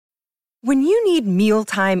When you need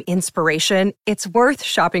mealtime inspiration, it's worth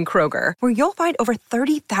shopping Kroger, where you'll find over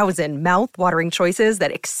 30,000 mouth-watering choices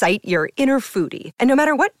that excite your inner foodie. And no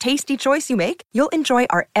matter what tasty choice you make, you'll enjoy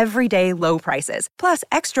our everyday low prices, plus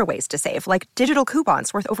extra ways to save, like digital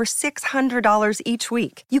coupons worth over $600 each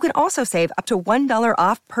week. You can also save up to $1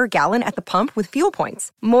 off per gallon at the pump with fuel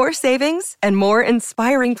points. More savings and more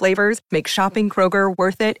inspiring flavors make shopping Kroger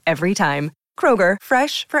worth it every time. Kroger,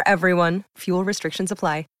 fresh for everyone. Fuel restrictions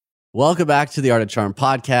apply. Welcome back to the Art of Charm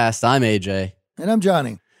podcast. I'm AJ. And I'm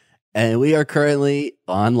Johnny. And we are currently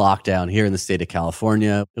on lockdown here in the state of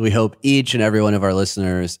California. We hope each and every one of our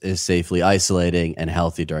listeners is safely isolating and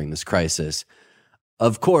healthy during this crisis.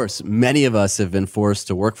 Of course, many of us have been forced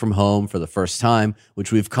to work from home for the first time,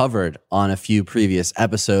 which we've covered on a few previous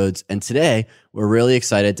episodes. And today, we're really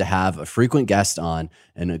excited to have a frequent guest on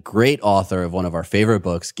and a great author of one of our favorite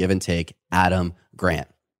books, Give and Take, Adam Grant.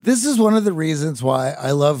 This is one of the reasons why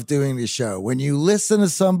I love doing the show. When you listen to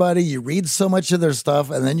somebody, you read so much of their stuff,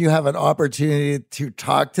 and then you have an opportunity to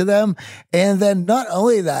talk to them. And then not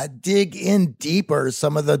only that, dig in deeper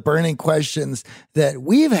some of the burning questions that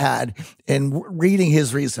we've had in reading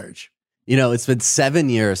his research. You know, it's been 7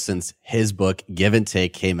 years since his book, Give and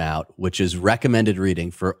Take, came out, which is recommended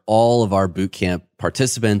reading for all of our boot camp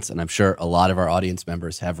participants. And I'm sure a lot of our audience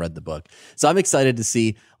members have read the book. So I'm excited to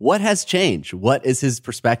see what has changed. What is his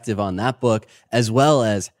perspective on that book, as well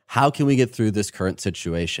as how can we get through this current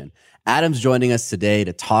situation? Adam's joining us today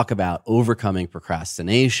to talk about overcoming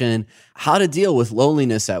procrastination, how to deal with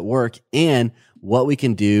loneliness at work, and what we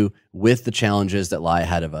can do with the challenges that lie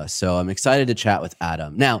ahead of us. So I'm excited to chat with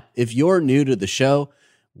Adam. Now, if you're new to the show,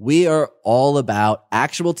 we are all about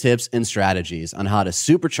actionable tips and strategies on how to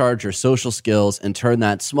supercharge your social skills and turn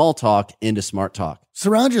that small talk into smart talk.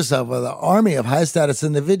 Surround yourself with an army of high-status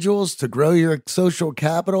individuals to grow your social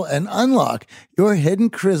capital and unlock your hidden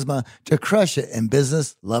charisma to crush it in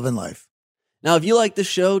business, love, and life. Now, if you like the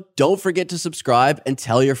show, don't forget to subscribe and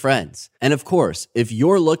tell your friends. And of course, if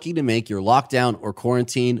you're looking to make your lockdown or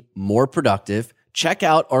quarantine more productive, check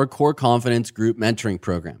out our Core Confidence Group Mentoring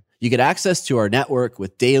Program. You get access to our network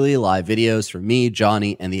with daily live videos from me,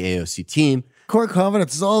 Johnny, and the AOC team. Core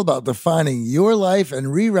Confidence is all about defining your life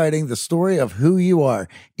and rewriting the story of who you are.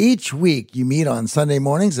 Each week, you meet on Sunday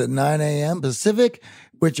mornings at 9 a.m. Pacific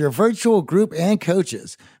with your virtual group and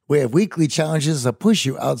coaches. We have weekly challenges that push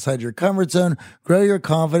you outside your comfort zone, grow your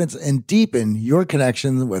confidence, and deepen your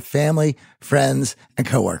connection with family, friends, and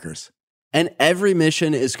coworkers. And every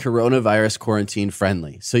mission is coronavirus quarantine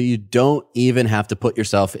friendly, so you don't even have to put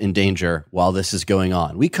yourself in danger while this is going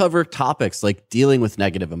on. We cover topics like dealing with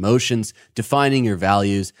negative emotions, defining your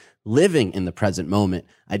values, living in the present moment,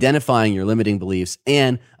 identifying your limiting beliefs,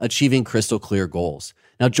 and achieving crystal clear goals.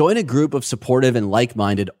 Now join a group of supportive and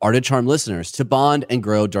like-minded Art of Charm listeners to bond and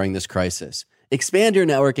grow during this crisis. Expand your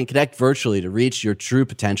network and connect virtually to reach your true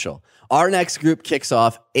potential. Our next group kicks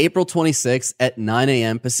off April 26th at 9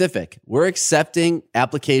 a.m. Pacific. We're accepting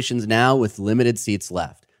applications now with limited seats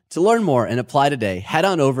left. To learn more and apply today, head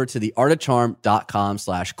on over to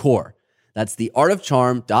theartofcharm.com/core. That's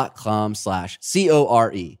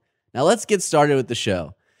theartofcharm.com/CORE. Now let's get started with the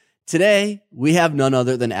show. Today, we have none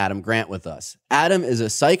other than Adam Grant with us. Adam is a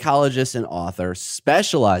psychologist and author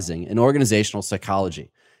specializing in organizational psychology.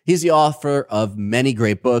 He's the author of many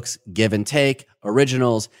great books, Give and Take,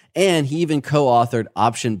 Originals, and he even co-authored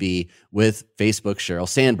Option B with Facebook's Sheryl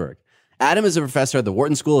Sandberg. Adam is a professor at the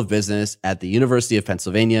Wharton School of Business at the University of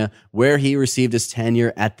Pennsylvania, where he received his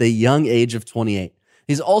tenure at the young age of 28.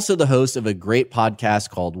 He's also the host of a great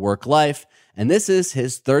podcast called Work Life, and this is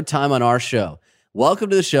his third time on our show. Welcome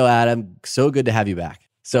to the show, Adam. So good to have you back.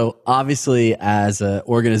 So obviously, as an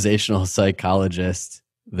organizational psychologist,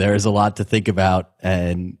 there's a lot to think about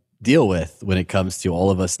and deal with when it comes to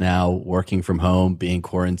all of us now working from home, being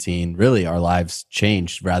quarantined. Really, our lives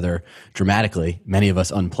changed rather dramatically, many of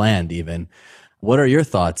us unplanned even. What are your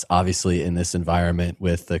thoughts, obviously, in this environment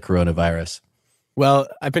with the coronavirus? Well,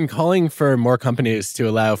 I've been calling for more companies to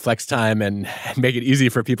allow flex time and make it easy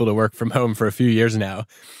for people to work from home for a few years now.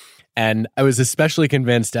 And I was especially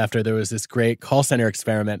convinced after there was this great call center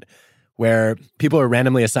experiment where people were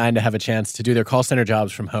randomly assigned to have a chance to do their call center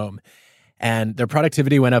jobs from home. And their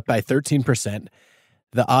productivity went up by 13%.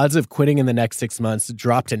 The odds of quitting in the next 6 months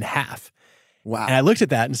dropped in half. Wow. And I looked at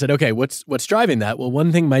that and said, okay, what's driving that? Well,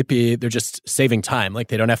 one thing might be they're just saving time, like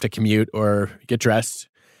they don't have to commute or get dressed.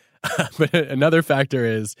 But another factor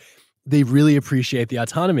is they really appreciate the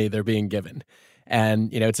autonomy they're being given.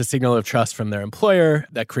 And, it's a signal of trust from their employer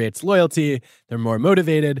that creates loyalty. They're more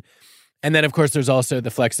motivated. And then, of course, there's also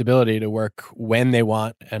the flexibility to work when they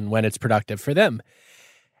want and when it's productive for them.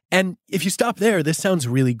 And if you stop there, this sounds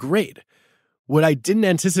really great. What I didn't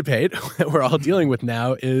anticipate that we're all dealing with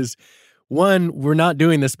now is, one, we're not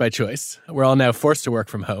doing this by choice. We're all now forced to work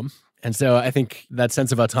from home. And so I think that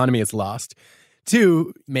sense of autonomy is lost.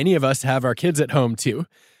 Two, many of us have our kids at home too.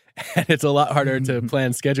 And it's a lot harder to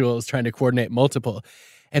plan schedules trying to coordinate multiple.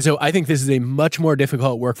 And so I think this is a much more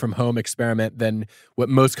difficult work from home experiment than what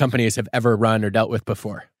most companies have ever run or dealt with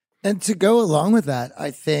before. And to go along with that,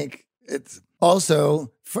 I think it's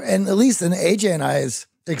also, and at least in AJ and I's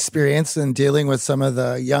experience in dealing with some of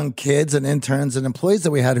the young kids and interns and employees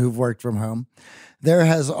that we had who've worked from home, there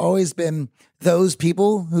has always been those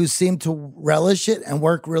people who seem to relish it and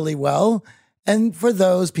work really well. And for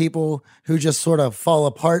those people who just sort of fall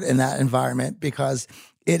apart in that environment because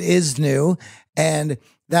it is new and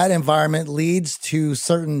that environment leads to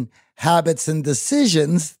certain habits and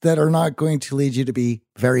decisions that are not going to lead you to be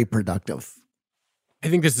very productive. I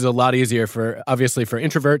think this is a lot easier obviously for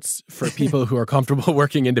introverts, for people who are comfortable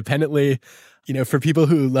working independently, for people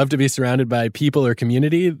who love to be surrounded by people or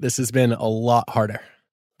community. This has been a lot harder.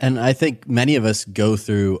 And I think many of us go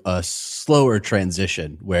through a slower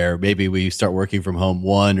transition where maybe we start working from home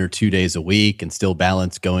 1 or 2 days a week and still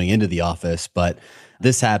balance going into the office. But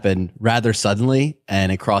this happened rather suddenly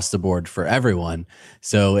and across the board for everyone.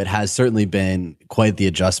 So it has certainly been quite the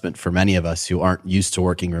adjustment for many of us who aren't used to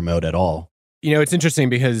working remote at all. It's interesting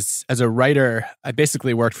because as a writer, I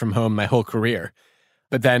basically worked from home my whole career.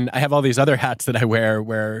 But then I have all these other hats that I wear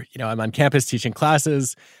where, I'm on campus teaching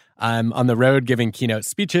classes. I'm on the road giving keynote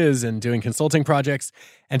speeches and doing consulting projects.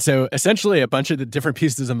 And so essentially a bunch of the different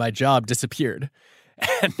pieces of my job disappeared.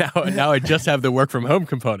 And now I just have the work from home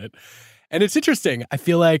component. And it's interesting. I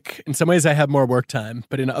feel like in some ways I have more work time,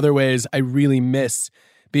 but in other ways I really miss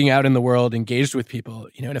being out in the world, engaged with people,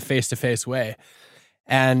 in a face-to-face way.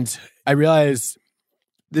 And I realize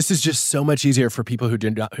this is just so much easier for people who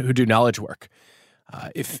do knowledge work.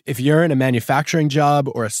 If you're in a manufacturing job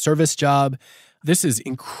or a service job, this is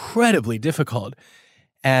incredibly difficult.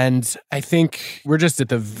 And I think we're just at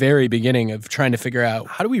the very beginning of trying to figure out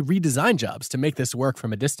how do we redesign jobs to make this work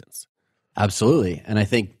from a distance? Absolutely. And I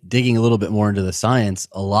think digging a little bit more into the science,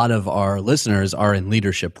 a lot of our listeners are in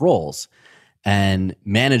leadership roles. And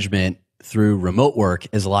management through remote work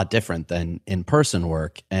is a lot different than in-person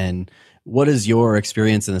work. And what does your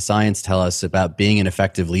experience in the science tell us about being an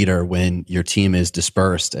effective leader when your team is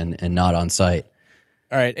dispersed and not on site?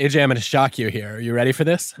 All right, AJ, I'm going to shock you here. Are you ready for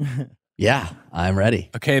this? Yeah, I'm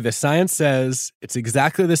ready. Okay, the science says it's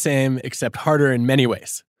exactly the same, except harder in many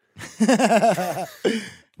ways.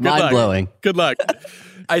 Mind-blowing. Good luck.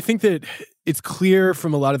 I think that it's clear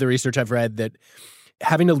from a lot of the research I've read that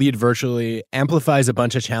having to lead virtually amplifies a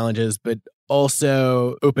bunch of challenges, but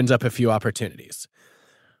also opens up a few opportunities.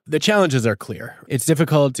 The challenges are clear. It's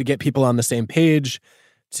difficult to get people on the same page,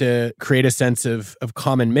 to create a sense of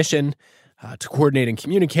common mission, to coordinate and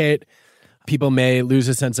communicate. People may lose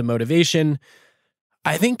a sense of motivation.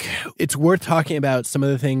 I think it's worth talking about some of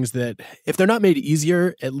the things that, if they're not made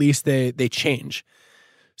easier, at least they change.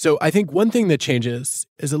 So I think one thing that changes,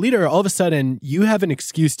 as a leader, all of a sudden, you have an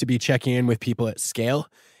excuse to be checking in with people at scale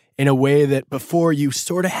in a way that before you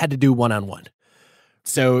sort of had to do one-on-one.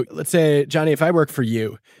 So let's say, Johnny, if I work for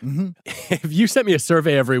you, if you sent me a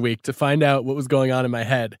survey every week to find out what was going on in my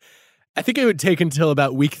head, I think it would take until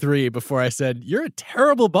about week 3 before I said, you're a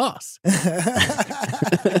terrible boss.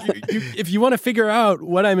 If you want to figure out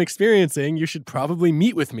what I'm experiencing, you should probably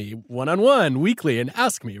meet with me one-on-one weekly and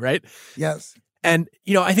ask me, right? Yes. And,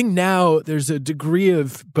 I think now there's a degree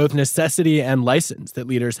of both necessity and license that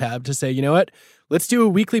leaders have to say, you know what, let's do a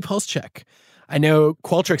weekly pulse check. I know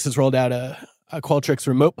Qualtrics has rolled out a Qualtrics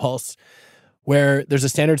remote pulse where there's a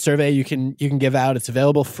standard survey you can give out. It's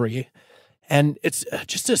available free. And it's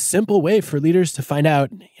just a simple way for leaders to find out,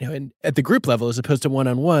 at the group level as opposed to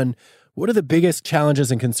one-on-one, what are the biggest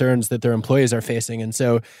challenges and concerns that their employees are facing? And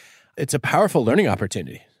so it's a powerful learning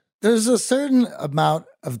opportunity. There's a certain amount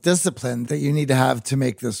of discipline that you need to have to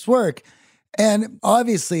make this work. And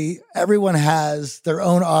obviously, everyone has their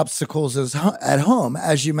own obstacles at home.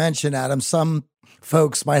 As you mentioned, Adam, some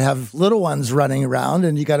folks might have little ones running around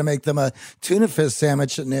and you got to make them a tuna fish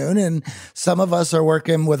sandwich at noon. And some of us are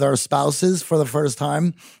working with our spouses for the first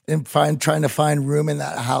time and trying to find room in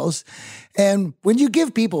that house. And when you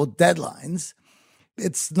give people deadlines,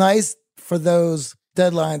 it's nice for those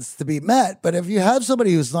deadlines to be met. But if you have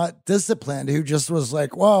somebody who's not disciplined, who just was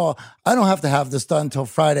like, well, I don't have to have this done till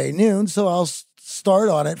Friday noon, so I'll start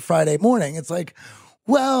on it Friday morning. It's like,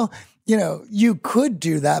 well, you could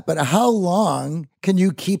do that, but how long can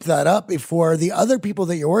you keep that up before the other people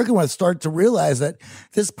that you're working with start to realize that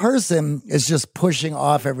this person is just pushing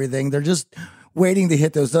off everything? They're just waiting to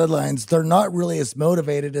hit those deadlines, they're not really as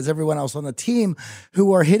motivated as everyone else on the team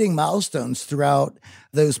who are hitting milestones throughout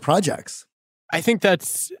those projects. I think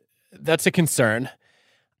that's a concern.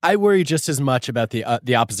 I worry just as much about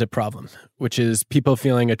the opposite problem, which is people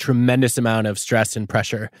feeling a tremendous amount of stress and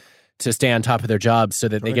pressure to stay on top of their jobs so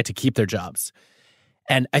that they get to keep their jobs.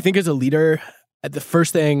 And I think as a leader, the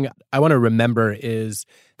first thing I want to remember is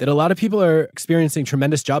that a lot of people are experiencing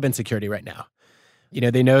tremendous job insecurity right now.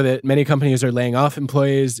 They know that many companies are laying off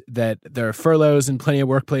employees, that there are furloughs in plenty of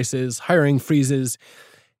workplaces, hiring freezes,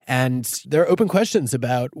 and there are open questions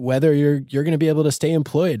about whether you're going to be able to stay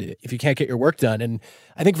employed if you can't get your work done. And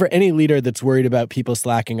I think for any leader that's worried about people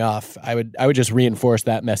slacking off, I would just reinforce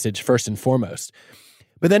that message first and foremost.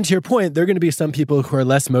 But then to your point, there are going to be some people who are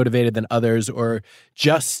less motivated than others, or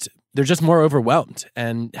they're just more overwhelmed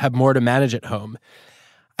and have more to manage at home.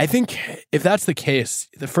 I think if that's the case,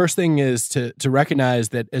 the first thing is to recognize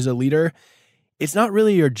that as a leader, it's not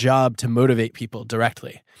really your job to motivate people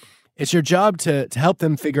directly. It's your job to help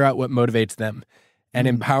them figure out what motivates them and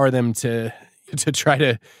empower them to try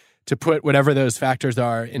to put whatever those factors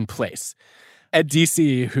are in place. Ed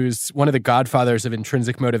DC, who's one of the godfathers of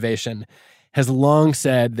intrinsic motivation, has long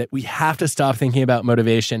said that we have to stop thinking about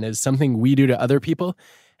motivation as something we do to other people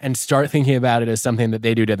and start thinking about it as something that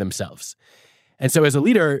they do to themselves. And so as a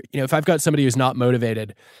leader, if I've got somebody who's not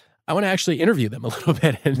motivated, I want to actually interview them a little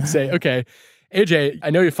bit and say, okay, AJ, I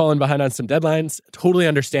know you've fallen behind on some deadlines. Totally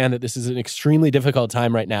understand that this is an extremely difficult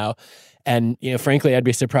time right now. And, frankly, I'd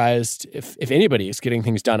be surprised if anybody is getting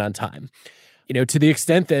things done on time. To the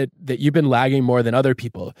extent that you've been lagging more than other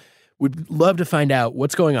people, we'd love to find out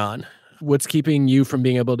what's going on, what's keeping you from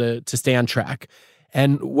being able to stay on track,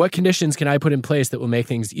 and what conditions can I put in place that will make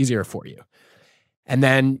things easier for you. And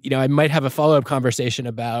then, I might have a follow-up conversation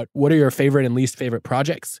about what are your favorite and least favorite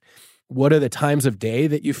projects? What are the times of day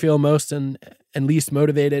that you feel most and least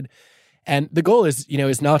motivated? And the goal is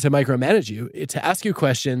not to micromanage you. It's to ask you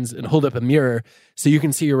questions and hold up a mirror so you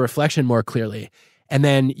can see your reflection more clearly. And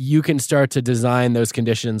then you can start to design those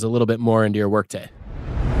conditions a little bit more into your workday.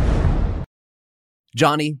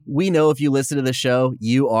 Johnny, we know if you listen to the show,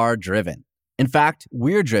 you are driven. In fact,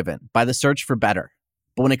 we're driven by the search for better.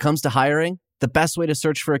 But when it comes to hiring, the best way to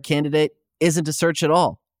search for a candidate isn't to search at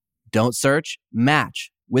all. Don't search,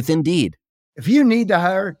 match with Indeed. If you need to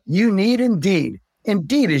hire, you need Indeed.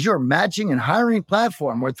 Indeed is your matching and hiring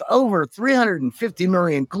platform with over 350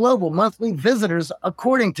 million global monthly visitors,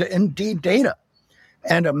 according to Indeed data,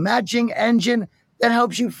 and a matching engine that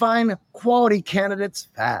helps you find quality candidates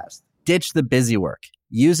fast. Ditch the busy work.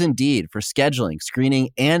 Use Indeed for scheduling,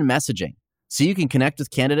 screening, and messaging so you can connect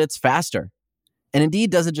with candidates faster. And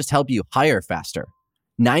Indeed doesn't just help you hire faster.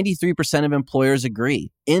 93% of employers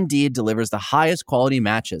agree Indeed delivers the highest quality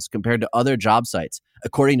matches compared to other job sites,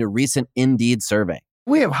 according to a recent Indeed survey.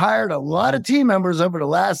 We have hired a lot of team members over the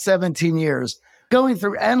last 17 years. Going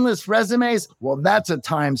through endless resumes, well, that's a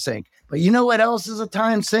time sink. But you know what else is a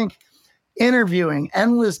time sink? Interviewing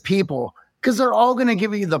endless people, because they're all going to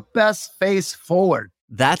give you the best face forward.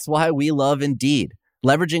 That's why we love Indeed,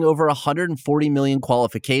 leveraging over 140 million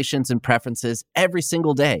qualifications and preferences every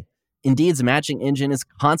single day. Indeed's matching engine is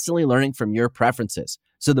constantly learning from your preferences.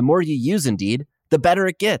 So the more you use Indeed, the better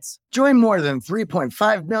it gets. Join more than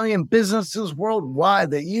 3.5 million businesses worldwide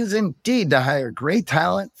that use Indeed to hire great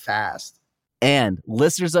talent fast. And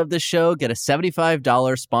listeners of this show get a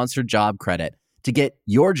 $75 sponsored job credit to get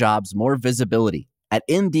your jobs more visibility at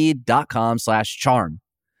Indeed.com/charm.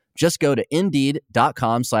 Just go to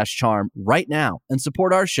Indeed.com/charm right now and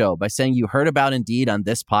support our show by saying you heard about Indeed on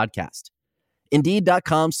this podcast.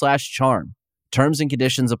 Indeed.com/charm. Terms and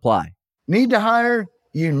conditions apply. Need to hire?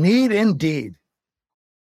 You need Indeed.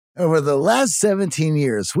 Over the last 17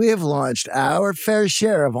 years, we have launched our fair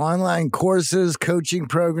share of online courses, coaching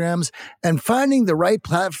programs, and finding the right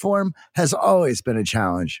platform has always been a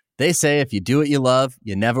challenge. They say if you do what you love,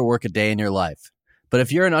 you never work a day in your life. But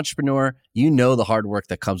if you're an entrepreneur, you know the hard work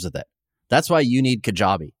that comes with it. That's why you need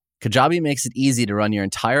Kajabi. Kajabi makes it easy to run your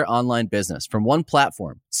entire online business from one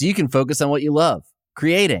platform so you can focus on what you love,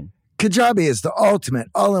 creating. Kajabi is the ultimate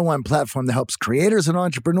all-in-one platform that helps creators and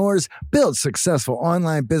entrepreneurs build successful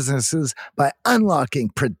online businesses by unlocking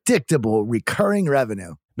predictable, recurring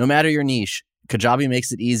revenue. No matter your niche, Kajabi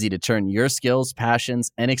makes it easy to turn your skills, passions,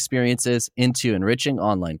 and experiences into enriching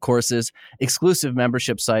online courses, exclusive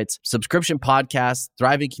membership sites, subscription podcasts,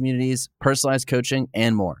 thriving communities, personalized coaching,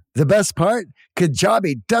 and more. The best part?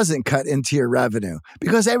 Kajabi doesn't cut into your revenue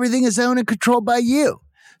because everything is owned and controlled by you.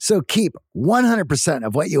 So keep 100%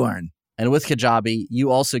 of what you earn. And with Kajabi, you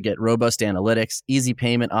also get robust analytics, easy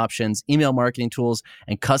payment options, email marketing tools,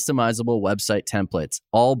 and customizable website templates,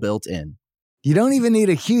 all built in. You don't even need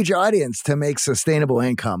a huge audience to make sustainable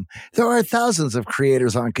income. There are thousands of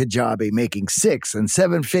creators on Kajabi making 6 and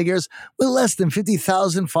 7 figures with less than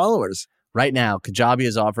 50,000 followers. Right now, Kajabi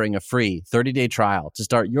is offering a free 30-day trial to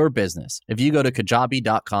start your business if you go to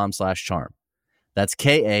kajabi.com/charm. That's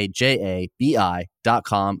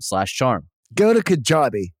KAJABI.com/charm. Go to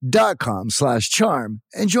kajabi.com/charm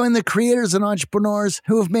and join the creators and entrepreneurs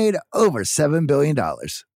who have made over $7 billion.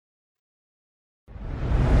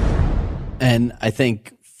 And I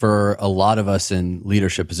think for a lot of us in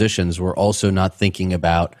leadership positions, we're also not thinking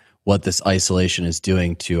about what this isolation is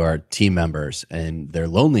doing to our team members and their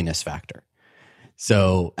loneliness factor.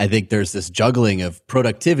 So I think there's this juggling of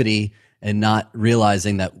productivity and not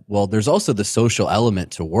realizing that, well, there's also the social element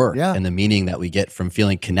to work and the meaning that we get from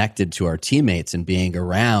feeling connected to our teammates and being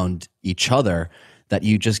around each other that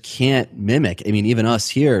you just can't mimic. I mean, even us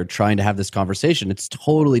here trying to have this conversation, it's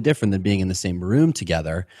totally different than being in the same room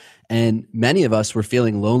together. And many of us were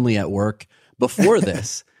feeling lonely at work before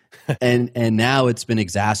this. and now it's been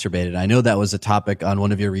exacerbated. I know that was a topic on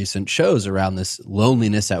one of your recent shows around this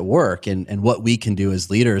loneliness at work and what we can do as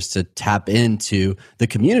leaders to tap into the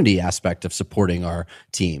community aspect of supporting our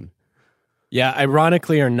team. Yeah,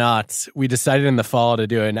 ironically or not, we decided in the fall to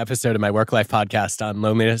do an episode of my Work Life podcast on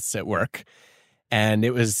loneliness at work. And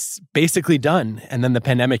it was basically done. And then the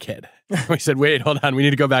pandemic hit. We said, wait, hold on. We need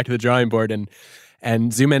to go back to the drawing board and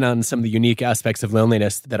zoom in on some of the unique aspects of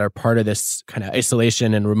loneliness that are part of this kind of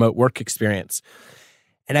isolation and remote work experience.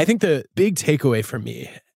 And I think the big takeaway for me,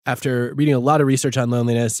 after reading a lot of research on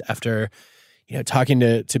loneliness, after talking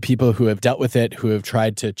to people who have dealt with it, who have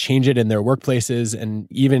tried to change it in their workplaces, and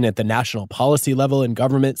even at the national policy level in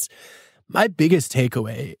governments, my biggest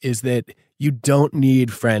takeaway is that you don't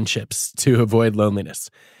need friendships to avoid loneliness.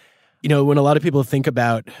 When a lot of people think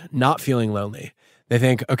about not feeling lonely, they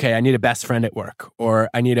think, okay, I need a best friend at work, or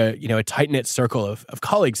I need a tight-knit circle of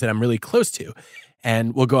colleagues that I'm really close to,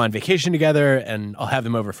 and we'll go on vacation together, and I'll have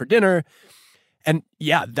them over for dinner. And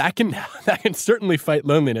yeah, that can certainly fight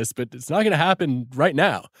loneliness, but it's not going to happen right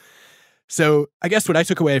now. So I guess what I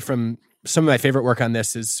took away from some of my favorite work on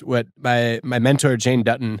this is what my mentor, Jane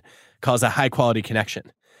Dutton, calls a high-quality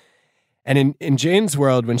connection. And in Jane's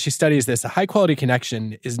world, when she studies this, a high-quality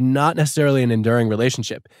connection is not necessarily an enduring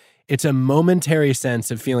relationship. It's a momentary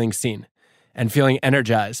sense of feeling seen and feeling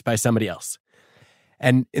energized by somebody else.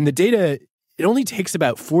 And in the data, it only takes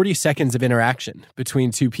about 40 seconds of interaction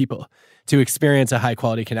between two people to experience a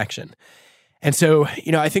high-quality connection. And so,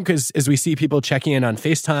 I think as we see people checking in on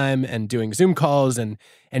FaceTime and doing Zoom calls and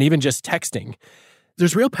even just texting,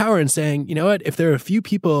 there's real power in saying, you know what, if there are a few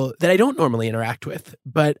people that I don't normally interact with,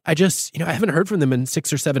 but I just, I haven't heard from them in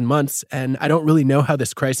 6 or 7 months, and I don't really know how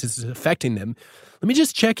this crisis is affecting them, let me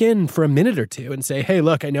just check in for a minute or two and say, hey,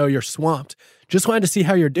 look, I know you're swamped. Just wanted to see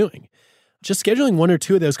how you're doing. Just scheduling 1 or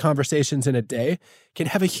 2 of those conversations in a day can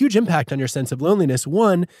have a huge impact on your sense of loneliness.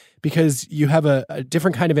 One, because you have a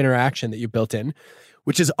different kind of interaction that you built in,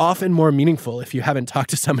 which is often more meaningful if you haven't talked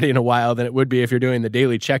to somebody in a while than it would be if you're doing the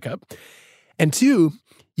daily checkup. And 2,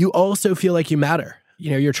 you also feel like you matter.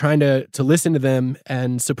 You're trying to listen to them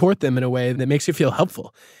and support them in a way that makes you feel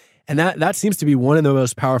helpful. And that seems to be one of the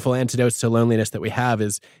most powerful antidotes to loneliness that we have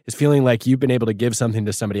is feeling like you've been able to give something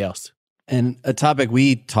to somebody else. And a topic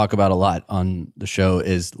we talk about a lot on the show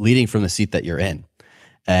is leading from the seat that you're in.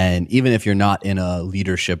 And even if you're not in a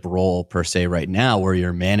leadership role per se right now where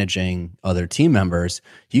you're managing other team members,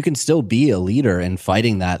 you can still be a leader in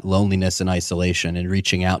fighting that loneliness and isolation and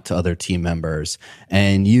reaching out to other team members.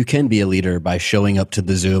 And you can be a leader by showing up to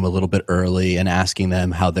the Zoom a little bit early and asking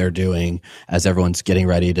them how they're doing as everyone's getting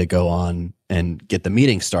ready to go on and get the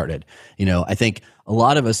meeting started. I think a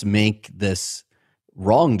lot of us make this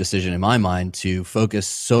wrong decision in my mind to focus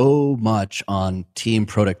so much on team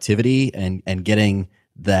productivity and getting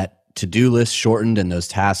that to-do list shortened and those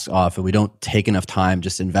tasks off, and we don't take enough time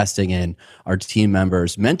just investing in our team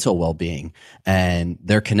members' mental well-being and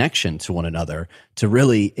their connection to one another to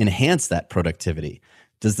really enhance that productivity.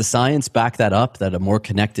 Does the science back that up, that a more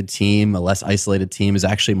connected team, a less isolated team is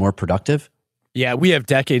actually more productive? Yeah, we have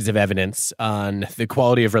decades of evidence on the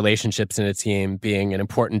quality of relationships in a team being an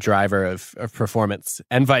important driver of performance,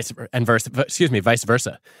 and vice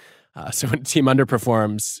versa. So when a team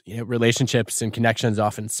underperforms, relationships and connections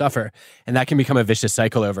often suffer, and that can become a vicious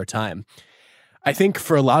cycle over time. I think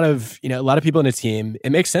for a lot of people in a team,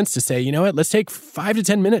 it makes sense to say, you know what, let's take 5 to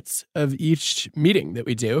 10 minutes of each meeting that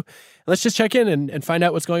we do. Let's just check in and find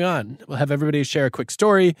out what's going on. We'll have everybody share a quick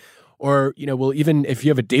story, or, we'll even, if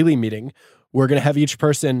you have a daily meeting, we're going to have each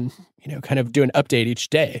person, kind of do an update each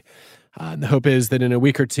day. And the hope is that in a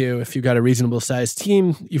week or two, if you've got a reasonable sized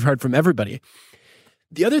team, you've heard from everybody.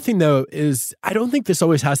 The other thing, though, is I don't think this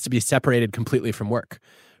always has to be separated completely from work,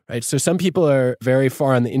 right? So some people are very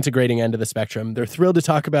far on the integrating end of the spectrum. They're thrilled to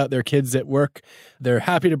talk about their kids at work. They're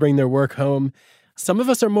happy to bring their work home. Some of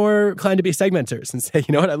us are more inclined to be segmenters and say,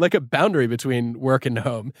 you know what, I like a boundary between work and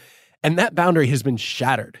home. And that boundary has been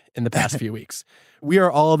shattered in the past few weeks. We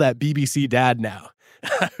are all that BBC dad now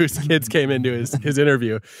whose kids came into his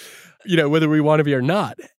interview, whether we want to be or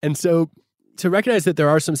not. And so to recognize that there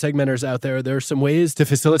are some segmenters out there, there are some ways to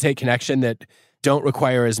facilitate connection that don't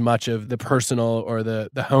require as much of the personal or the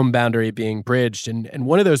home boundary being bridged. And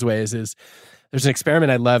one of those ways is there's an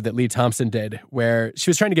experiment I love that Lee Thompson did where she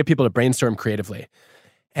was trying to get people to brainstorm creatively.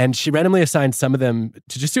 And she randomly assigned some of them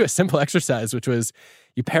to just do a simple exercise, which was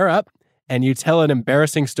you pair up and you tell an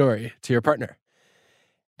embarrassing story to your partner.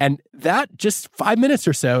 And that just 5 minutes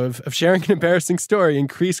or so of sharing an embarrassing story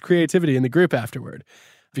increased creativity in the group afterward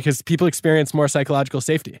because people experienced more psychological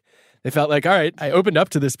safety. They felt like, all right, I opened up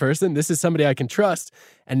to this person. This is somebody I can trust.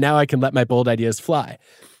 And now I can let my bold ideas fly.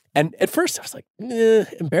 And at first I was like,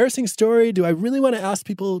 embarrassing story. Do I really want to ask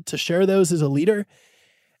people to share those as a leader?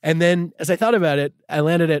 And then as I thought about it, I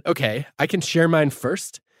landed at, okay, I can share mine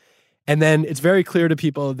first. And then it's very clear to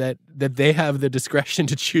people that they have the discretion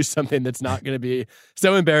to choose something that's not going to be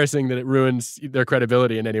so embarrassing that it ruins their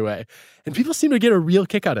credibility in any way. And people seem to get a real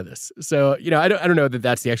kick out of this. So, I don't know that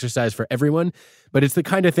that's the exercise for everyone, but it's the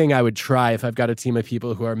kind of thing I would try if I've got a team of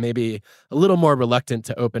people who are maybe a little more reluctant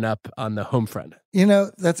to open up on the home front.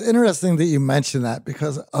 That's interesting that you mentioned that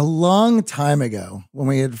because a long time ago, when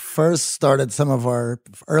we had first started some of our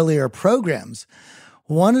earlier programs,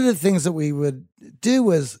 one of the things that we would do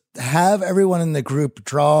was have everyone in the group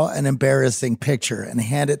draw an embarrassing picture and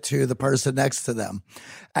hand it to the person next to them.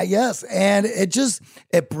 Yes. And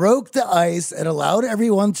it broke the ice. It allowed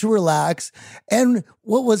everyone to relax. And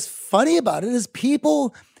what was funny about it is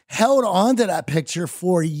people held on to that picture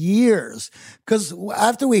for years because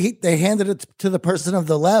after they handed it to the person of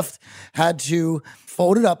the left, had to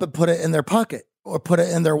fold it up and put it in their pocket or put it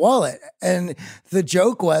in their wallet. And the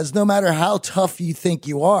joke was, no matter how tough you think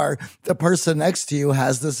you are, the person next to you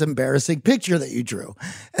has this embarrassing picture that you drew.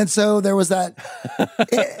 And so there was that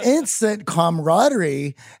instant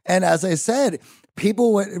camaraderie. And as I said,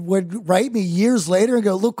 people would write me years later and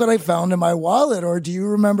go, look what I found in my wallet, or do you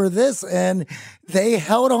remember this? And they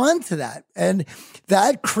held on to that. And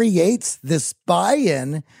that creates this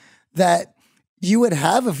buy-in that you would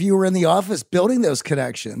have if you were in the office building those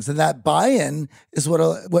connections. And that buy-in is what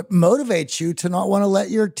motivates you to not want to let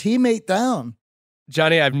your teammate down.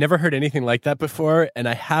 Johnny, I've never heard anything like that before. And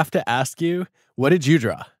I have to ask you, what did you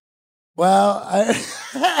draw? Well,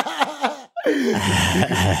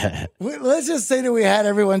 let's just say that we had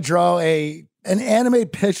everyone draw an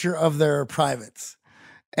animated picture of their privates.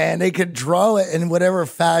 And they could draw it in whatever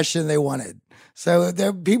fashion they wanted. So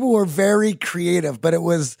people were very creative, but it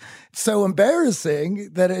was so embarrassing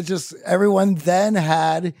that everyone then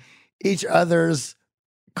had each other's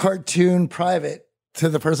cartoon private to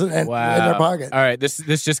the person in their pocket. All right, this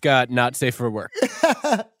just got not safe for work.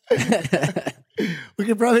 We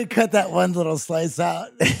could probably cut that one little slice out.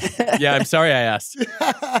 Yeah, I'm sorry I asked.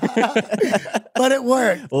 But it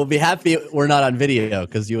worked. We'll be happy we're not on video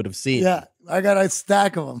because you would have seen. Yeah, I got a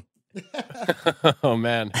stack of them. Oh,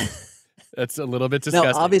 man. That's a little bit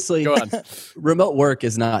disgusting. Now, obviously, go on. Remote work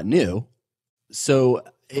is not new. So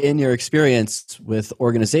in your experience with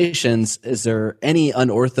organizations, is there any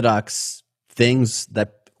unorthodox things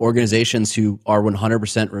that organizations who are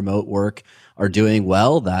 100% remote work are doing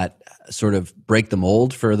well that sort of break the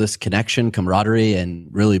mold for this connection, camaraderie, and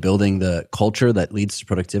really building the culture that leads to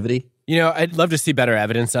productivity? I'd love to see better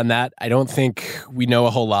evidence on that. I don't think we know a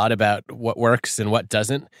whole lot about what works and what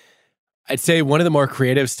doesn't. I'd say one of the more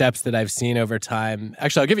creative steps that I've seen over time,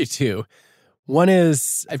 actually, I'll give you two. One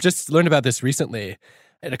is, I've just learned about this recently.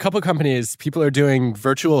 At a couple of companies, people are doing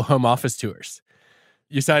virtual home office tours.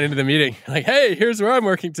 You sign into the meeting, like, hey, here's where I'm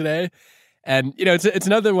working today. And, it's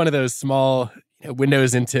another one of those small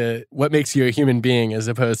windows into what makes you a human being as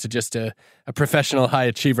opposed to just a professional high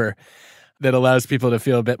achiever that allows people to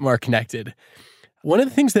feel a bit more connected. One of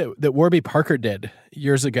the things that Warby Parker did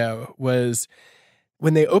years ago was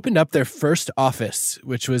when they opened up their first office,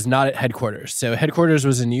 which was not at headquarters. So headquarters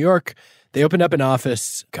was in New York. They opened up an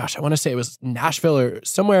office, I want to say it was Nashville or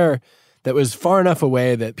somewhere that was far enough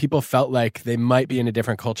away that people felt like they might be in a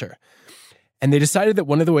different culture. And they decided that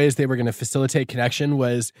one of the ways they were going to facilitate connection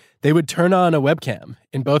was they would turn on a webcam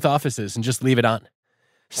in both offices and just leave it on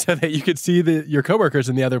so that you could see your coworkers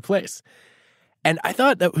in the other place. And I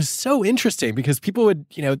thought that was so interesting because people would,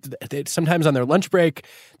 they'd sometimes on their lunch break,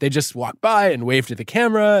 they'd just walk by and wave to the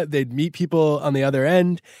camera. They'd meet people on the other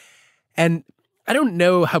end. And I don't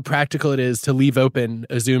know how practical it is to leave open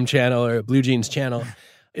a Zoom channel or a Blue Jeans channel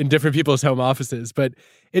in different people's home offices, but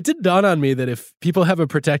it did dawn on me that if people have a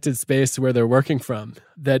protected space where they're working from,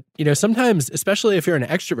 that, sometimes, especially if you're an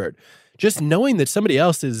extrovert, just knowing that somebody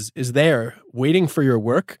else is there waiting for your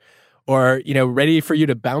work or, ready for you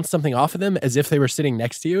to bounce something off of them as if they were sitting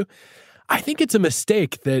next to you. I think it's a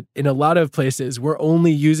mistake that in a lot of places we're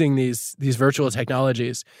only using these virtual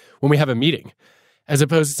technologies when we have a meeting, as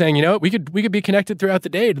opposed to saying, we could be connected throughout the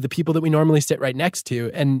day to the people that we normally sit right next to.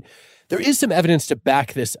 And there is some evidence to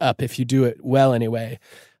back this up if you do it well anyway.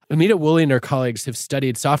 Anita Woolley and her colleagues have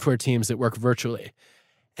studied software teams that work virtually.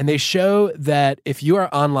 And they show that if you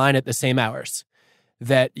are online at the same hours,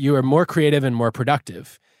 that you are more creative and more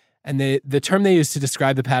productive. And the term they use to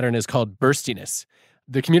describe the pattern is called burstiness.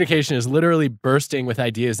 The communication is literally bursting with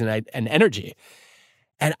ideas and energy.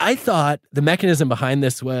 And I thought the mechanism behind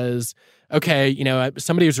this was, okay,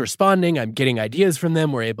 somebody was responding, I'm getting ideas from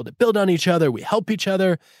them, we're able to build on each other, we help each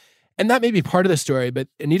other. And that may be part of the story, but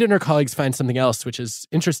Anita and her colleagues find something else, which is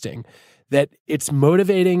interesting, that it's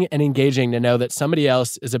motivating and engaging to know that somebody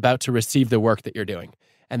else is about to receive the work that you're doing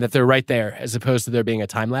and that they're right there as opposed to there being a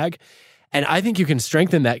time lag. And I think you can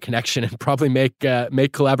strengthen that connection and probably make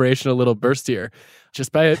collaboration a little burstier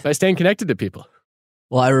just by staying connected to people.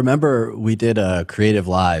 Well, I remember we did a Creative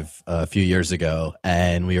Live a few years ago,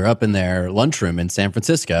 and we were up in their lunchroom in San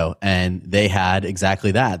Francisco, and they had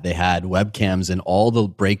exactly that. They had webcams in all the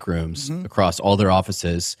break rooms across all their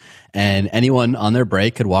offices, and anyone on their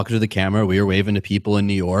break could walk to the camera. We were waving to people in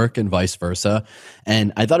New York and vice versa.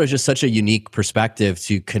 And I thought it was just such a unique perspective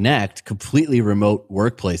to connect completely remote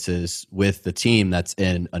workplaces with the team that's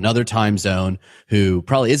in another time zone who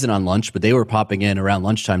probably isn't on lunch, but they were popping in around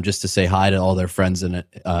lunchtime just to say hi to all their friends in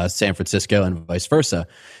San Francisco and vice versa,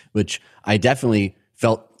 which I definitely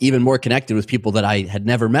felt even more connected with people that I had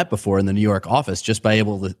never met before in the New York office just by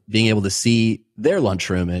being able to see their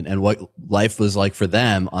lunchroom and what life was like for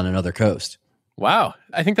them on another coast. Wow.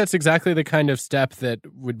 I think that's exactly the kind of step that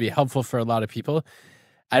would be helpful for a lot of people.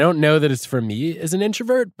 I don't know that it's for me as an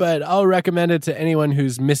introvert, but I'll recommend it to anyone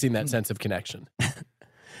who's missing that sense of connection.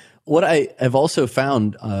 What I have also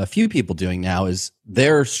found a few people doing now is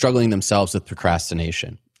they're struggling themselves with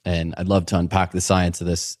procrastination. And I'd love to unpack the science of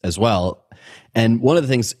this as well. And one of the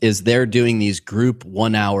things is they're doing these group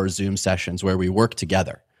 1 hour Zoom sessions where we work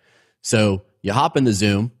together. So you hop into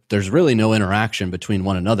Zoom, there's really no interaction between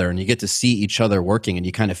one another, and you get to see each other working, and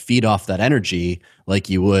you kind of feed off that energy like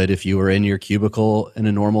you would if you were in your cubicle in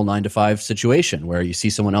a normal 9-to-5 situation where you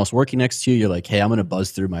see someone else working next to you, you're like, hey, I'm going to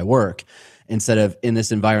buzz through my work. Instead of in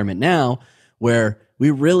this environment now where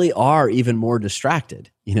we really are even more distracted.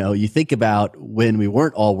 You think about when we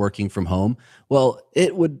weren't all working from home. Well,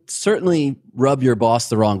 it would certainly rub your boss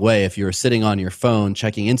the wrong way if you were sitting on your phone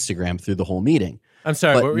checking Instagram through the whole meeting. I'm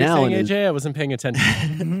sorry, what were you saying, AJ? I wasn't paying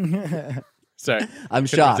attention. Sorry. I'm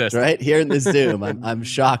shocked, right? Here in this Zoom, I'm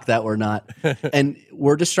shocked that we're not. And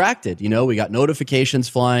we're distracted. We got notifications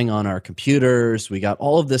flying on our computers. We got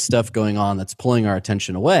all of this stuff going on that's pulling our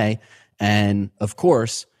attention away. And of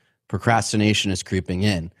course, procrastination is creeping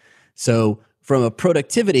in. So from a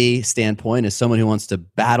productivity standpoint, as someone who wants to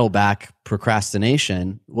battle back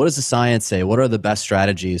procrastination, what does the science say? What are the best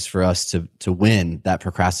strategies for us to win that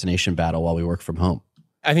procrastination battle while we work from home?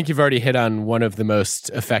 I think you've already hit on one of the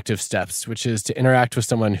most effective steps, which is to interact with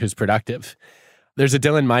someone who's productive. There's a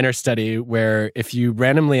Dylan Miner study where if you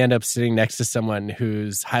randomly end up sitting next to someone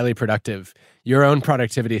who's highly productive, your own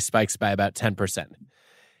productivity spikes by about 10%.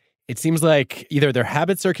 It seems like either their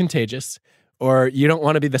habits are contagious or you don't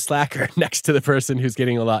want to be the slacker next to the person who's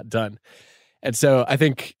getting a lot done. And so I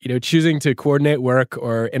think, choosing to coordinate work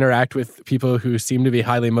or interact with people who seem to be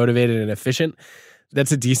highly motivated and efficient,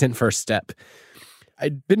 that's a decent first step.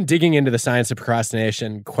 I've been digging into the science of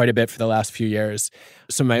procrastination quite a bit for the last few years.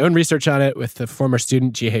 Some of my own research on it with the former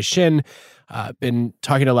student Jihei Shin, been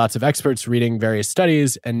talking to lots of experts, reading various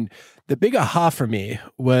studies. And the big aha for me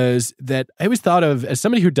was that I always thought of, as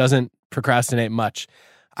somebody who doesn't procrastinate much,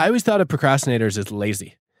 I always thought of procrastinators as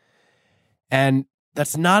lazy. And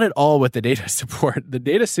that's not at all what the data support. The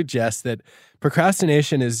data suggests that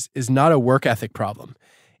procrastination is not a work ethic problem.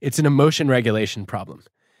 It's an emotion regulation problem.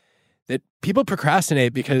 That people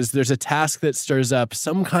procrastinate because there's a task that stirs up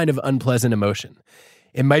some kind of unpleasant emotion.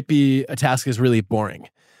 It might be a task is really boring.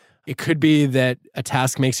 It could be that a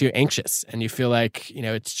task makes you anxious and you feel like,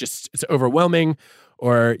 it's overwhelming,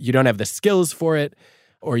 or you don't have the skills for it,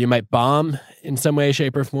 or you might bomb in some way,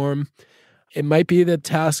 shape, or form. It might be that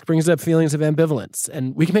task brings up feelings of ambivalence.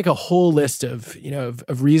 And we can make a whole list of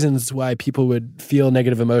reasons why people would feel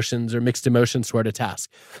negative emotions or mixed emotions toward a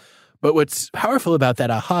task. But what's powerful about that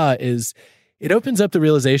aha is it opens up the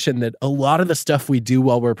realization that a lot of the stuff we do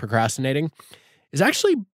while we're procrastinating is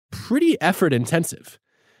actually pretty effort intensive,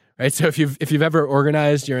 right? So if you've ever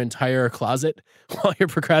organized your entire closet while you're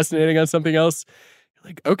procrastinating on something else, you're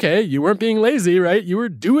like, okay, you weren't being lazy, right? You were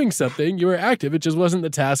doing something, you were active. It just wasn't the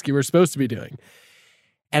task you were supposed to be doing.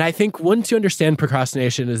 And I think once you understand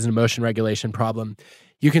procrastination as an emotion regulation problem,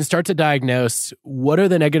 you can start to diagnose what are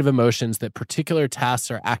the negative emotions that particular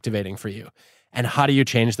tasks are activating for you, and how do you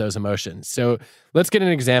change those emotions. So let's get an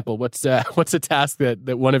example. What's a task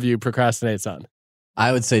that one of you procrastinates on?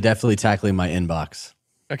 I would say definitely tackling my inbox.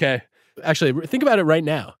 Okay. Actually, think about it right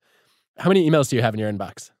now. How many emails do you have in your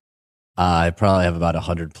inbox? I probably have about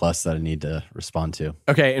 100 plus that I need to respond to.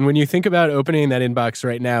 Okay, and when you think about opening that inbox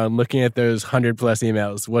right now and looking at those 100 plus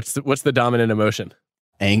emails, what's the dominant emotion?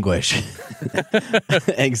 Anguish,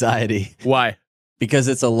 anxiety. Why? Because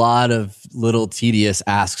it's a lot of little tedious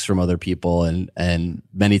asks from other people and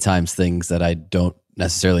many times things that I don't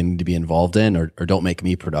necessarily need to be involved in or don't make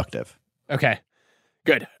me productive. Okay,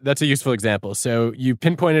 good. That's a useful example. So you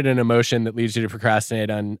pinpointed an emotion that leads you to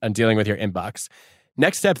procrastinate on dealing with your inbox.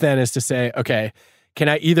 Next step then is to say, okay, can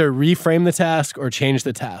I either reframe the task or change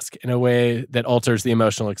the task in a way that alters the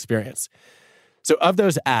emotional experience? So of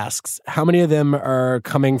those asks, how many of them are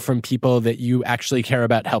coming from people that you actually care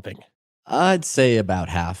about helping? I'd say about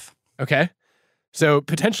half. Okay. So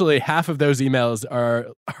potentially half of those emails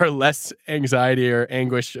are less anxiety or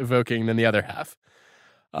anguish evoking than the other half.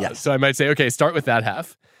 Yes. So I might say, okay, start with that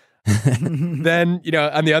half. Then,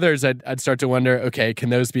 on the others, I'd start to wonder, okay,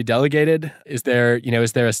 can those be delegated? Is there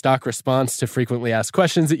a stock response to frequently asked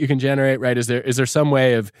questions that you can generate, right? Is there some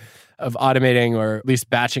way of automating or at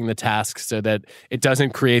least batching the tasks so that it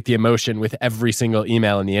doesn't create the emotion with every single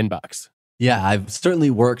email in the inbox? Yeah, I've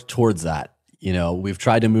certainly worked towards that. We've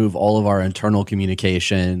tried to move all of our internal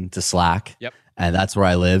communication to Slack. Yep. And that's where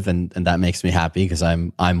I live. And that makes me happy because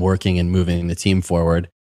I'm working and moving the team forward.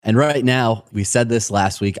 And right now, we said this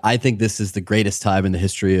last week, I think this is the greatest time in the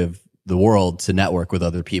history of the world to network with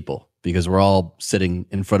other people because we're all sitting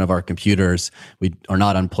in front of our computers. We are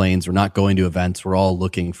not on planes. We're not going to events. We're all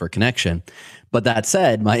looking for connection. But that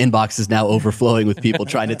said, my inbox is now overflowing with people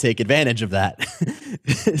trying to take advantage of that.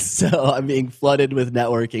 So I'm being flooded with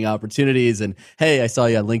networking opportunities. And hey, I saw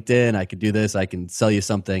you on LinkedIn. I could do this. I can sell you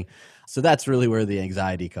something. So that's really where the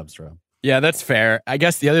anxiety comes from. Yeah, that's fair. I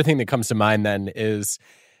guess the other thing that comes to mind then is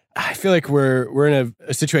I feel like we're in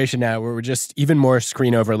a situation now where we're just even more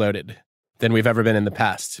screen overloaded than we've ever been in the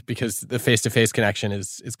past because the face-to-face connection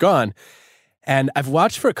is gone. And I've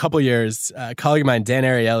watched for a couple years, a colleague of mine, Dan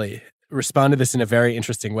Ariely, respond to this in a very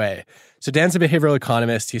interesting way. So Dan's a behavioral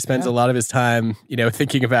economist. He spends a lot of his time,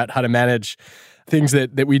 thinking about how to manage things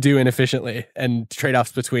that we do inefficiently and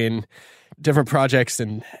trade-offs between different projects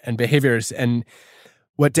and behaviors. And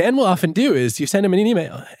what Dan will often do is you send him an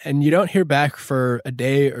email and you don't hear back for a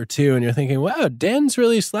day or two and you're thinking, wow, Dan's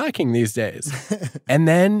really slacking these days. And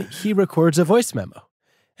then he records a voice memo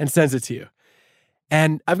and sends it to you.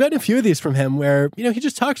 And I've gotten a few of these from him where, he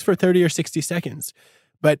just talks for 30 or 60 seconds,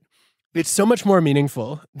 but it's so much more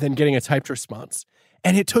meaningful than getting a typed response.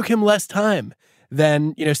 And it took him less time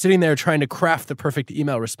than, sitting there trying to craft the perfect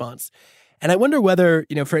email response. And I wonder whether,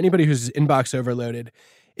 for anybody who's inbox overloaded,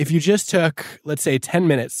 if you just took, let's say, 10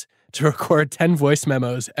 minutes to record 10 voice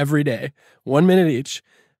memos every day, 1 minute each,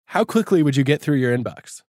 how quickly would you get through your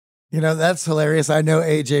inbox? That's hilarious. I know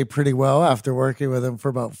AJ pretty well after working with him for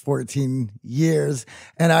about 14 years.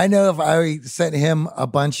 And I know if I sent him a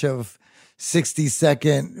bunch of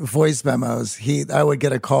 60-second voice memos, I would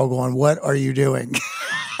get a call going, what are you doing?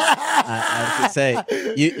 I have to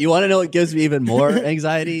say, you want to know what gives me even more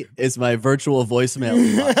anxiety? Is my virtual voicemail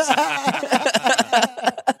inbox.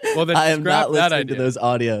 Well, then I am not listening to those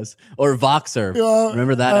audios. Or Voxer.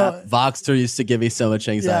 Remember that app? Voxer used to give me so much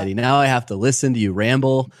anxiety. Yeah. Now I have to listen to you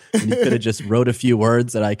ramble, and you could have just wrote a few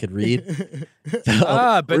words that I could read.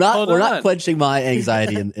 So we're not quenching my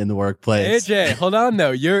anxiety in the workplace. AJ, hold on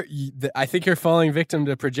though. I think you're falling victim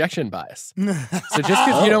to projection bias. So just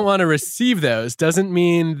because you don't want to receive those doesn't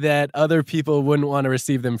mean that other people wouldn't want to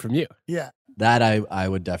receive them from you. Yeah. That I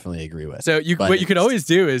would definitely agree with. So what you could always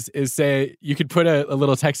do is say, you could put a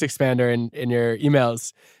little text expander in your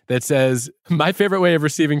emails that says, my favorite way of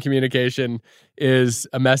receiving communication is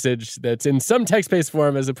a message that's in some text-based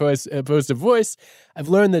form as opposed to voice. I've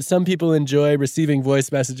learned that some people enjoy receiving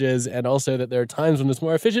voice messages and also that there are times when it's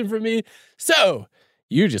more efficient for me. So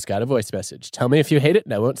you just got a voice message. Tell me if you hate it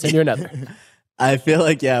and I won't send you another. I feel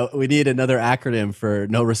like, we need another acronym for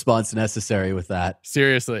no response necessary with that.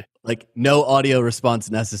 Seriously. Like no audio response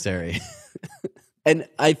necessary. And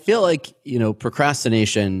I feel like,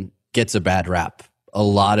 procrastination gets a bad rap a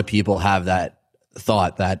lot of people have that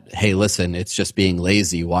thought that, hey, listen, it's just being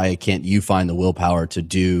lazy. Why can't you find the willpower to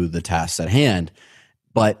do the tasks at hand?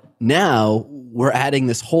 But now we're adding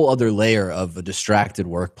this whole other layer of a distracted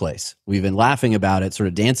workplace. We've been laughing about it, sort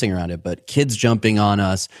of dancing around it, but kids jumping on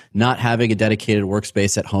us, not having a dedicated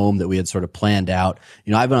workspace at home that we had sort of planned out.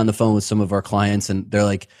 I've been on the phone with some of our clients and they're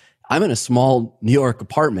like, I'm in a small New York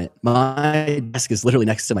apartment. My desk is literally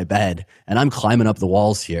next to my bed and I'm climbing up the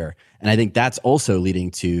walls here. And I think that's also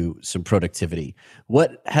leading to some productivity.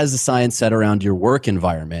 What has the science said around your work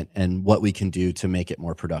environment and what we can do to make it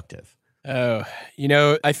more productive? Oh,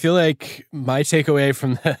 I feel like my takeaway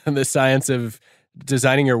from the science of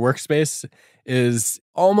designing your workspace is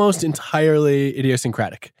almost entirely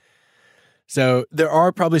idiosyncratic. So there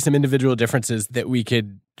are probably some individual differences that we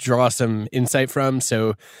could draw some insight from.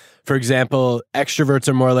 So, for example, extroverts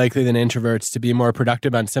are more likely than introverts to be more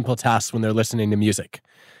productive on simple tasks when they're listening to music.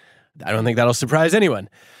 I don't think that'll surprise anyone.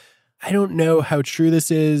 I don't know how true this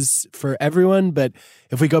is for everyone, but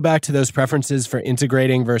if we go back to those preferences for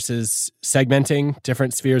integrating versus segmenting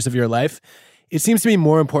different spheres of your life, it seems to be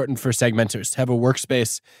more important for segmenters to have a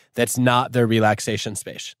workspace that's not their relaxation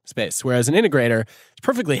space. Whereas an integrator is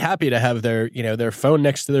perfectly happy to have their phone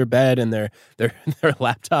next to their bed and their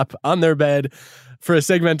laptop on their bed. For a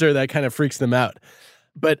segmenter, that kind of freaks them out.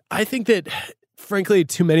 But I think that, frankly,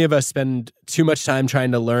 too many of us spend too much time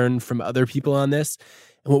trying to learn from other people on this.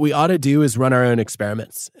 And what we ought to do is run our own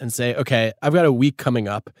experiments and say, okay, I've got a week coming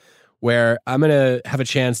up where I'm going to have a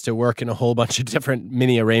chance to work in a whole bunch of different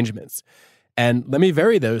mini arrangements. And let me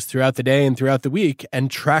vary those throughout the day and throughout the week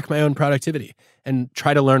and track my own productivity and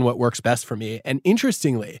try to learn what works best for me. And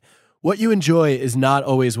interestingly, what you enjoy is not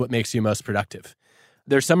always what makes you most productive.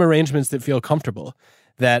 There's some arrangements that feel comfortable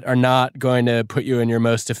that are not going to put you in your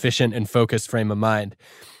most efficient and focused frame of mind.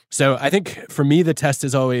 So I think for me, the test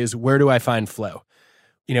is always, where do I find flow?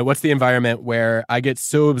 What's the environment where I get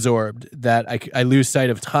so absorbed that I lose sight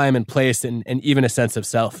of time and place and even a sense of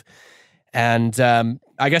self? And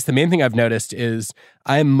I guess the main thing I've noticed is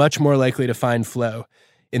I'm much more likely to find flow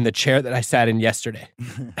in the chair that I sat in yesterday.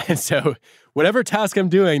 And so whatever task I'm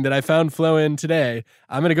doing that I found flow in today,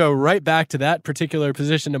 I'm going to go right back to that particular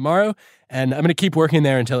position tomorrow, and I'm going to keep working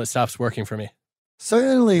there until it stops working for me.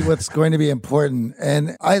 Certainly what's going to be important,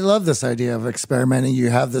 and I love this idea of experimenting.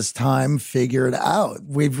 You have this time figured out.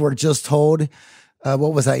 We were just told,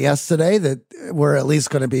 what was that yesterday, that we're at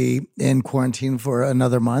least going to be in quarantine for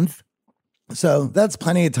another month. So that's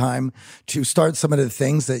plenty of time to start some of the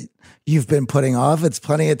things that you've been putting off. It's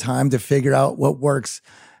plenty of time to figure out what works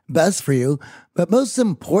best for you. But most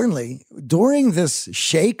importantly, during this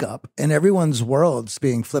shakeup and everyone's worlds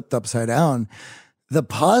being flipped upside down, the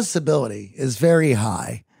possibility is very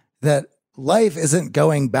high that life isn't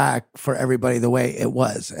going back for everybody the way it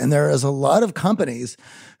was. And there is a lot of companies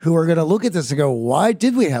who are going to look at this and go, why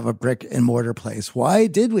did we have a brick and mortar place? Why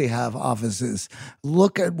did we have offices?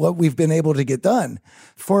 Look at what we've been able to get done.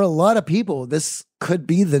 For a lot of people, this could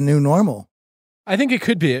be the new normal. I think it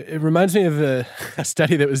could be. It reminds me of a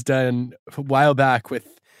study that was done a while back it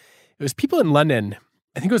was people in London.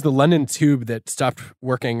 I think it was the London Tube that stopped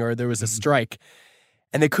working, or there was a strike,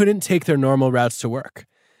 and they couldn't take their normal routes to work.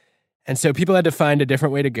 And so people had to find a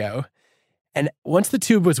different way to go. And once the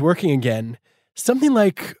tube was working again, something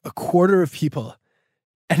like a quarter of people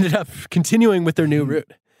ended up continuing with their new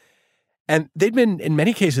route. And they'd been, in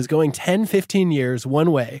many cases, going 10, 15 years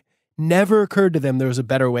one way. Never occurred to them there was a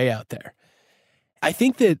better way out there. I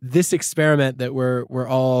think that this experiment that we're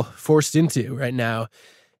all forced into right now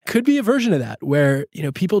could be a version of that, where,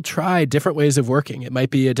 people try different ways of working. It might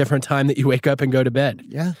be a different time that you wake up and go to bed.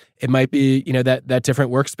 Yeah. It might be, that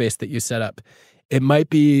different workspace that you set up. It might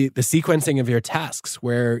be the sequencing of your tasks,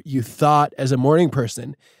 where you thought as a morning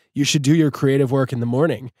person, you should do your creative work in the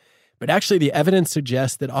morning. But actually the evidence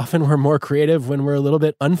suggests that often we're more creative when we're a little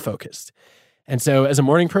bit unfocused. And so as a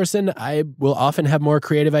morning person, I will often have more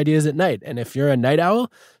creative ideas at night. And if you're a night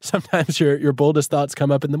owl, sometimes your boldest thoughts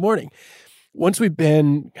come up in the morning. Once we've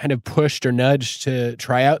been kind of pushed or nudged to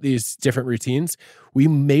try out these different routines, we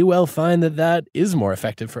may well find that is more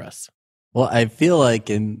effective for us. Well, I feel like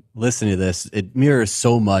in listening to this, it mirrors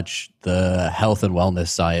so much the health and wellness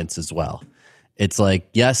science as well. It's like,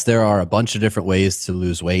 yes, there are a bunch of different ways to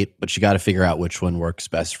lose weight, but you got to figure out which one works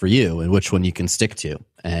best for you and which one you can stick to.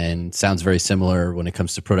 And sounds very similar when it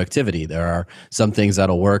comes to productivity. There are some things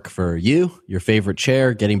that'll work for you, your favorite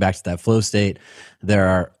chair, getting back to that flow state. There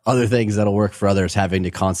are other things that'll work for others, having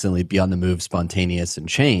to constantly be on the move, spontaneous, and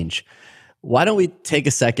change. Why don't we take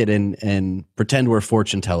a second and pretend we're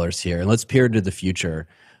fortune tellers here, and let's peer into the future.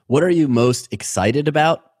 What are you most excited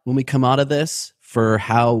about when we come out of this for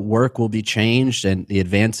how work will be changed and the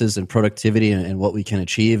advances in productivity and what we can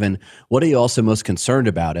achieve? And what are you also most concerned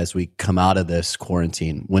about as we come out of this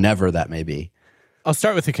quarantine, whenever that may be? I'll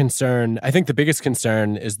start with the concern. I think the biggest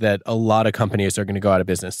concern is that a lot of companies are going to go out of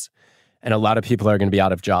business and a lot of people are going to be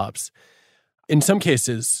out of jobs. In some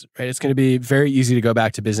cases, right, it's going to be very easy to go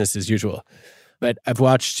back to business as usual. But I've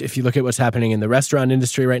watched, if you look at what's happening in the restaurant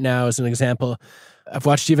industry right now as an example, I've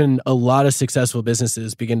watched even a lot of successful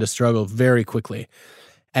businesses begin to struggle very quickly.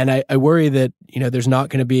 And I worry that, there's not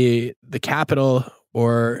going to be the capital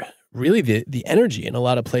or really the energy in a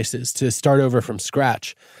lot of places to start over from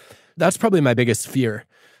scratch. That's probably my biggest fear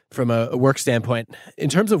from a work standpoint. In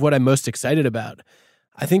terms of what I'm most excited about,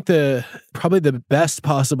 I think probably the best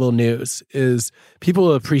possible news is people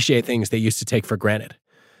will appreciate things they used to take for granted.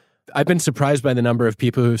 I've been surprised by the number of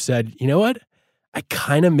people who've said, you know what? I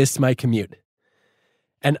kind of miss my commute.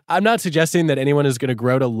 And I'm not suggesting that anyone is going to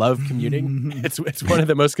grow to love commuting. It's one of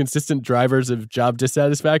the most consistent drivers of job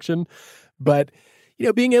dissatisfaction. But,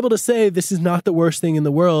 being able to say this is not the worst thing in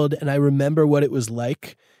the world, and I remember what it was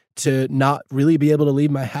like to not really be able to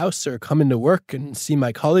leave my house or come into work and see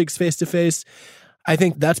my colleagues face to face, I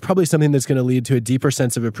think that's probably something that's going to lead to a deeper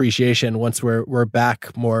sense of appreciation once we're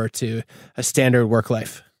back more to a standard work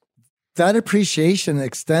life. That appreciation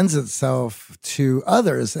extends itself to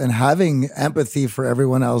others, and having empathy for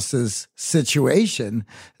everyone else's situation,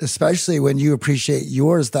 especially when you appreciate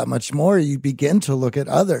yours that much more, you begin to look at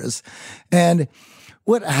others. And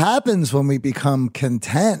what happens when we become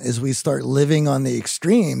content is we start living on the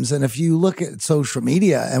extremes. And if you look at social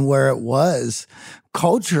media and where it was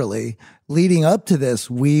culturally leading up to this,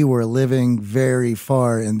 we were living very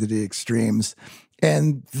far into the extremes.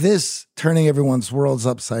 And this turning everyone's worlds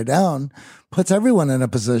upside down puts everyone in a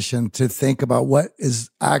position to think about what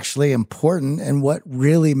is actually important and what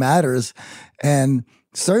really matters. And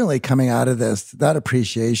certainly coming out of this, that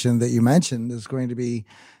appreciation that you mentioned is going to be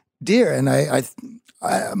dear. And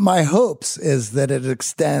my hopes is that it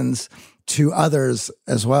extends to others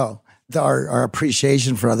as well, our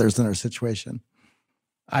appreciation for others in our situation.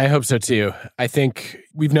 I hope so too. I think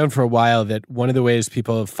we've known for a while that one of the ways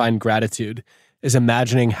people find gratitude is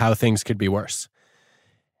imagining how things could be worse.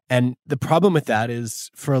 And the problem with that is,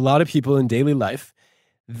 for a lot of people in daily life,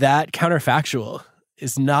 that counterfactual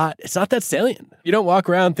it's not that salient. You don't walk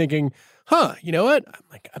around thinking, you know what?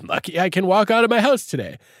 I'm lucky I can walk out of my house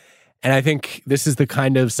today. And I think this is the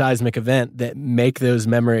kind of seismic event that make those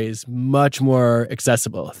memories much more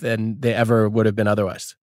accessible than they ever would have been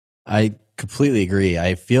otherwise. I completely agree.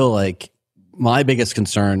 I feel like my biggest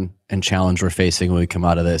concern and challenge we're facing when we come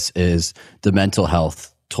out of this is the mental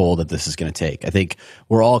health toll that this is going to take. I think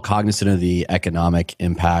we're all cognizant of the economic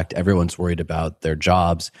impact. Everyone's worried about their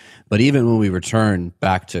jobs. But even when we return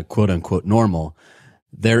back to quote unquote normal,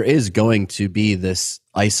 there is going to be this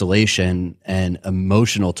isolation and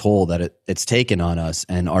emotional toll that it's taken on us,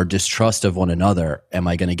 and our distrust of one another. Am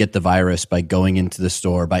I going to get the virus by going into the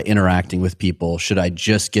store, by interacting with people? Should I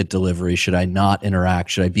just get delivery? Should I not interact?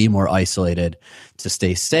 Should I be more isolated to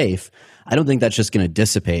stay safe? I don't think that's just going to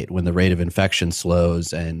dissipate when the rate of infection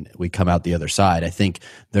slows and we come out the other side. I think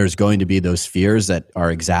there's going to be those fears that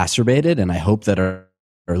are exacerbated, and I hope that our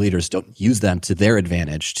leaders don't use them to their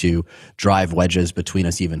advantage to drive wedges between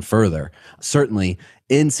us even further. Certainly,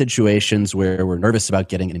 in situations where we're nervous about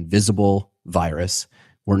getting an invisible virus,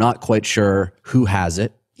 we're not quite sure who has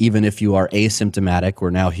it. Even if you are asymptomatic, we're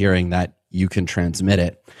now hearing that you can transmit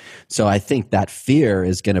it. So I think that fear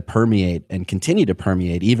is going to permeate and continue to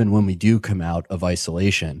permeate even when we do come out of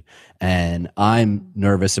isolation. And I'm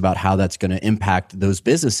nervous about how that's going to impact those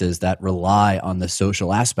businesses that rely on the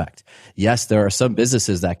social aspect. Yes, there are some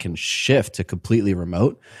businesses that can shift to completely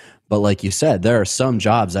remote, but like you said, there are some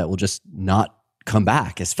jobs that will just not come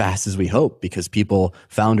back as fast as we hope because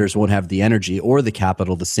founders won't have the energy or the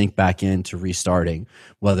capital to sink back into restarting,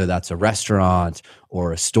 whether that's a restaurant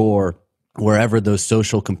or a store. Wherever those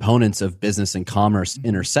social components of business and commerce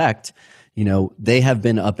intersect, they have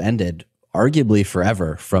been upended arguably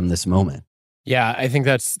forever from this moment. Yeah, I think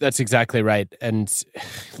that's exactly right. And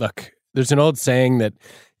look, there's an old saying that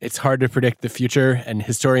it's hard to predict the future and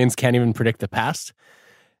historians can't even predict the past.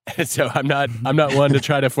 And so I'm not one to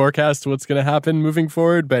try to forecast what's going to happen moving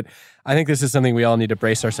forward, but I think this is something we all need to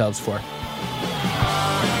brace ourselves for.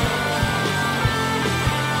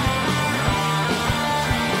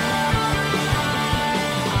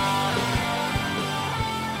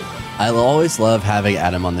 I always love having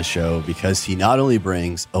Adam on the show because he not only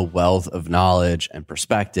brings a wealth of knowledge and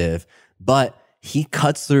perspective, but he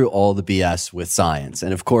cuts through all the BS with science.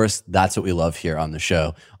 And of course, that's what we love here on the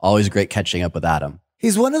show. Always great catching up with Adam.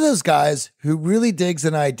 He's one of those guys who really digs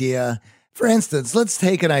an idea For instance, let's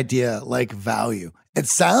take an idea like value. It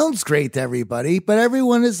sounds great to everybody, but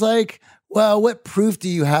everyone is like, well, what proof do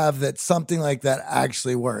you have that something like that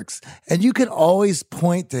actually works? And you can always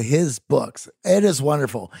point to his books. It is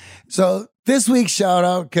wonderful. So this week's shout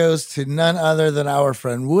out goes to none other than our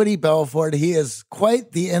friend Woody Belfort. He is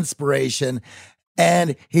quite the inspiration.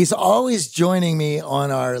 And he's always joining me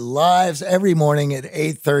on our lives every morning at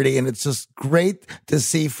 8:30. And it's just great to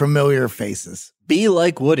see familiar faces. Be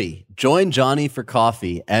like Woody. Join Johnny for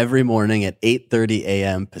coffee every morning at 8:30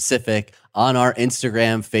 a.m. Pacific on our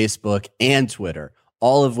Instagram, Facebook, and Twitter,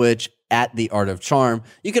 all of which at The Art of Charm.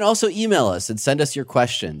 You can also email us and send us your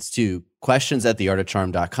questions to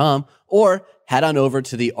questions@theartofcharm.com or head on over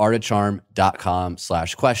to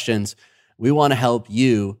theartofcharm.com/questions. We want to help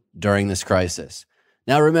you during this crisis.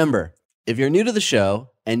 Now, remember, if you're new to the show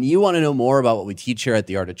and you want to know more about what we teach here at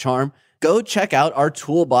The Art of Charm, go check out our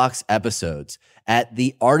Toolbox episodes at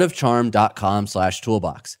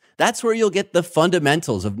theartofcharm.com/toolbox. That's where you'll get the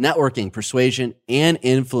fundamentals of networking, persuasion, and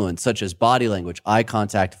influence, such as body language, eye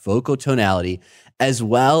contact, vocal tonality, as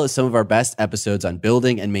well as some of our best episodes on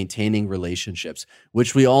building and maintaining relationships,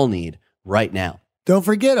 which we all need right now. Don't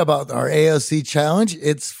forget about our AOC challenge.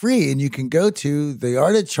 It's free and you can go to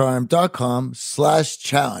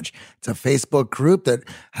theartofcharm.com/challenge. It's a Facebook group that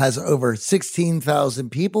has over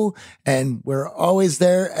 16,000 people and we're always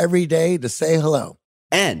there every day to say hello.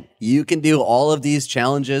 And you can do all of these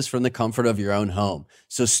challenges from the comfort of your own home.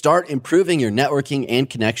 So start improving your networking and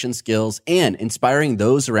connection skills and inspiring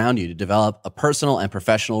those around you to develop a personal and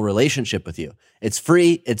professional relationship with you. It's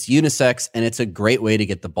free, it's unisex, and it's a great way to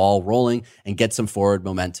get the ball rolling and get some forward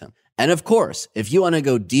momentum. And of course, if you want to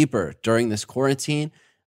go deeper during this quarantine,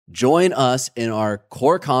 join us in our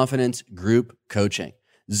Core Confidence group coaching.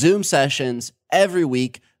 Zoom sessions every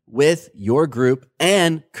week with your group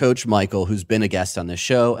and Coach Michael, who's been a guest on this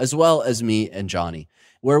show, as well as me and Johnny,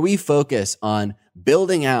 where we focus on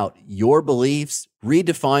building out your beliefs,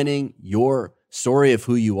 redefining your story of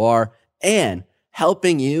who you are, and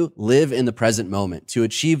helping you live in the present moment to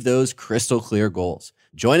achieve those crystal clear goals.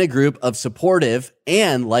 Join a group of supportive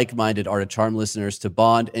and like-minded Art of Charm listeners to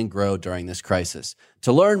bond and grow during this crisis.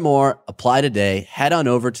 To learn more, apply today. Head on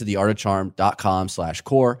over to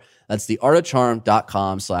theartofcharm.com/core. That's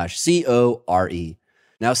theartofcharm.com/CORE.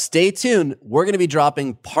 Now stay tuned. We're going to be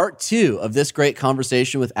dropping part 2 of this great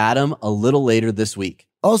conversation with Adam a little later this week.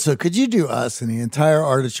 Also, could you do us and the entire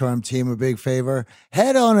Art of Charm team a big favor?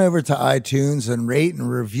 Head on over to iTunes and rate and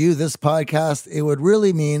review this podcast. It would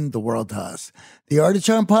really mean the world to us. The Art of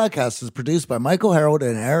Charm podcast is produced by Michael Harold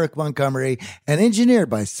and Eric Montgomery and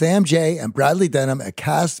engineered by Sam J. and Bradley Denham at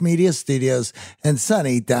Cast Media Studios in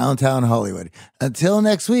sunny downtown Hollywood. Until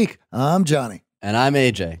next week, I'm Johnny. And I'm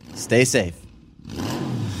AJ. Stay safe.